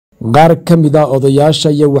qaar ka mid ah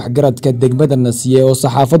odayaasha iyo waxgaradka degmada Nasiye oo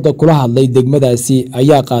saxaafadda kula hadlay degmadaasi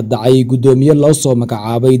ayaa qaadacay gudoomiye loo soo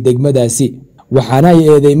magacaabay degmadaasi waxaana ay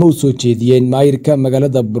eedeymo u soo jeediyeen maayirka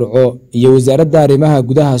magaalada Burco iyo wasaaradda arrimaha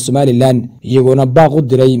gudaha Soomaaliland iyagoo baaq u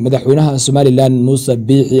diray madaxweynaha Soomaaliland Muuse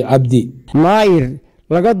Biixi Cabdi maayir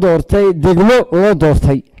laga doortay degmo loo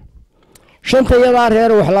doortay shanta yada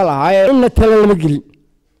reer wax la lahaay in tala lama gelin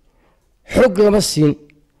xog lama siin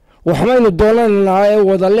waxmaynu doonanahay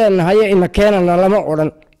wada leenahay in keenana lama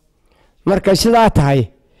oran marka sidaa tahay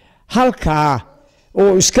halka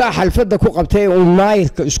oo iska xalfada ku qabtay oo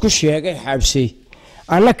maayirka isku sheegay xabsi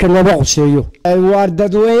annaka naba qoseeyo waa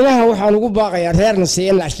dadweynaha waxaan ugu baaqayaa reer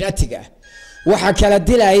Nasiye ashraatiga waxa kala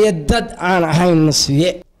dilaya dad aan ahayn Nasiye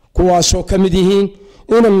kuwaasoo kamid yihiin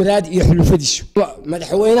ina miraad iyo xulufadiisu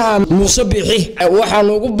madaxweynaha Muuse Biixi waxaan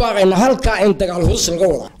ugu baaqaynaa halka in dagaal hoos laga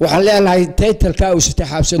wado waxaan leenahay taytalka uu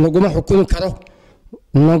saxaabsan naguma xukumi karo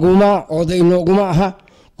naguma oday naguma aha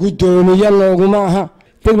gudoomiye naguma aha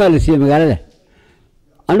degmada Nasiye magaalada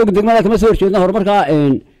anigu degmada kama soo horjeedno horumarka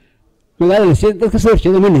magaalada Nasiye dadka soo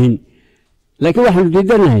horjeeda ma nihin laakiin waxaan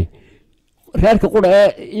diidanahay reerka qura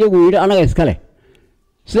iyagu yiri anaga iskale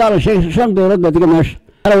sida la sheegay shan dowlad baa degan meesha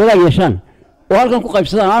ala wadaag yeeshaan وهالكن كوقف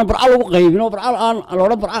سدان أنا برعل وقيبين وبرعل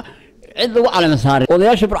أنا برعل عد وعلى مسار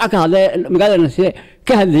وضياش برعك هذا مقال النسيء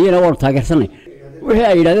كهذا هي نور تاجر سنة وهي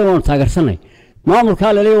أيضا نور تاجر سنة ما عمر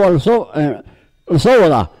كان لي والصو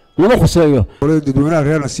وضع نمخ سويه. ولد دونا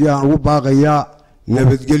غير نسيان وباقيا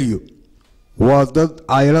نبت جليو وضد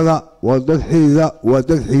عائلة وضد حيزة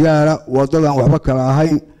وضد حجارة وضد وحبك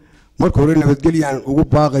راهين مركورين نبت جليان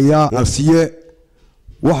وباقيا نسيء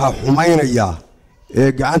وح حمين إياه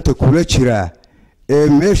gacanta kula jira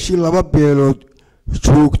meeshii laba beelood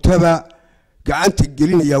joogtaba gacanta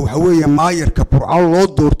gelinaya waxa weeye maayirka Burco loo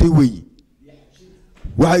doortay weey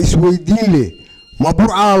waxa isweydiin leh ma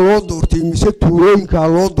Burco loo doortay mise tuulooyinka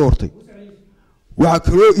loo doortay waxa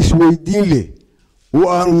kale isweydiin leh oo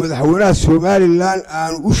aan madaxweynaha Soomaaliland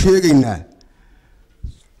aan u sheegaynaa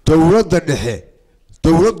dawladda dhexe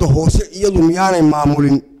dawladda hoose iyadu miyaanay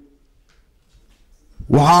maamulin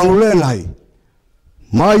waxaanu leenahay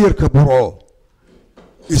maayirka Burco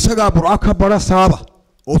isaga Burco ka bara saaba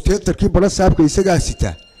oo teetarkii bara saabka isaga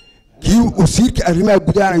sita kii wasiirka arrimaha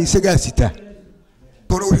gudaha isaga sita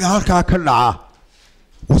kor wixii halka ka dhaca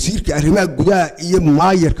wasiirka arrimaha gudaha iyo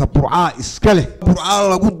maayirka Burco iska leh Burco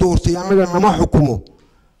lagu doortay anaga nama xukumo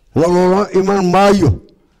walaa iman maayo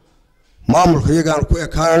maamulka iyagaan ku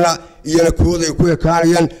ekaana iyana kooday ku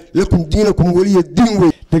ekaanayaan lakum diinakum waliya diin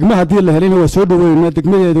way degmaha hadii la helina waa soo dhaweeyna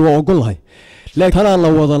degmadeedu waa ogolahay laakiin la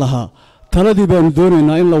wada laha taladii baan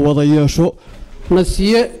doonaynaa in la wada yeesho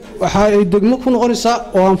Nasiye waxa ay degmo ku noqonaysaa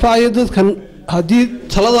oo anfacaya dadkan hadii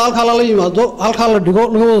talada halka la yimaado halka la dhigo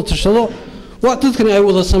laga wada tashado wax dadkan ay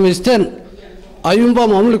wada sameysteen ayuunba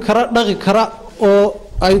maamuli kara dhaqi kara oo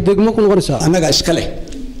ay degmo ku noqonaysaa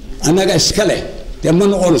anaga iskale dema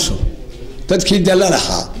noqonayso dadkii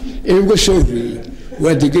dalalaha ee uga soo horreeyay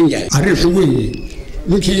waa degan yahay arrin xuweeye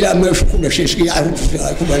ninkii ilaa meesha ku dhashay iskii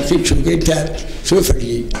arrinta ku baltay joogta soo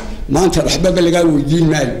fadhiyay maanta waxba laga weydiin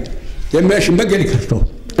maayo dee meesha ma geli karto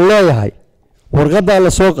leeyahay warqadda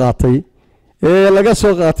la soo qaatay ee laga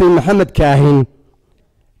soo qaatay maxamed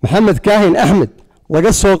kaahin axmed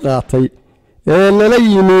laga soo qaatay ee lala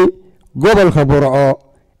yimi gobolka Burco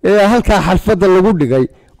ee halka xalfadda lagu dhigay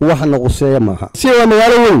wax naqusay maaha si waa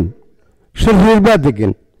magaalo weyn shirriir baa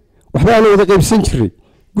degan waxba aan wada qaybsan jiray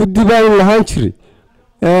guddi baan lahaan jiray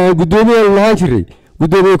gudoomiye lahaan jiray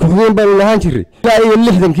gudoomiye ku-xigeen baan lahaan jiray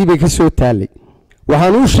ilaa 60kii bay ka soo taalay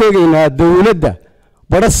waxaan u sheegaynaa dawladda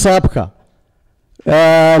bara saabka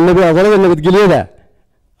nabadgelyada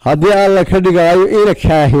haddii alla ka dhigayo ina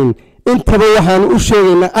kaahin intaba waxaan u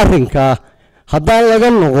sheegaynaa arrinka haddaan laga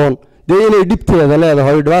noqon dee inay dhibteeda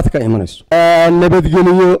leedahay dhibaato ka imanayso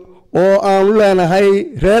nabadgelyo oo aan leenahay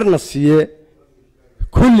reer Nasiye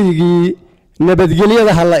kulligii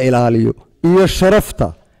nabadgelyada ha la ilaaliyo iyo sharafta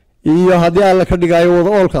iyo hadii alla ka dhigayo wada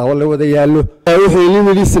oolka wala wada yaalo wuxuu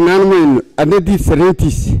limidi sanaan weyn adadii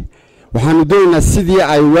sareentiis waxaanu doonaynaa sidii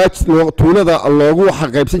ay tuulada loogu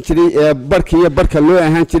xaqaybsan jiray ee barka loo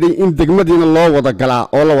ahaan jiray in degmadiina loo wada galaa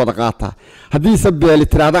oo la wada qaataa hadii sabeel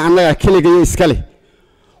tiraada annaga kaliya iska leh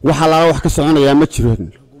waxa la wax ka soconaya ma jiro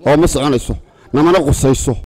oo ma soconayso namana qusayso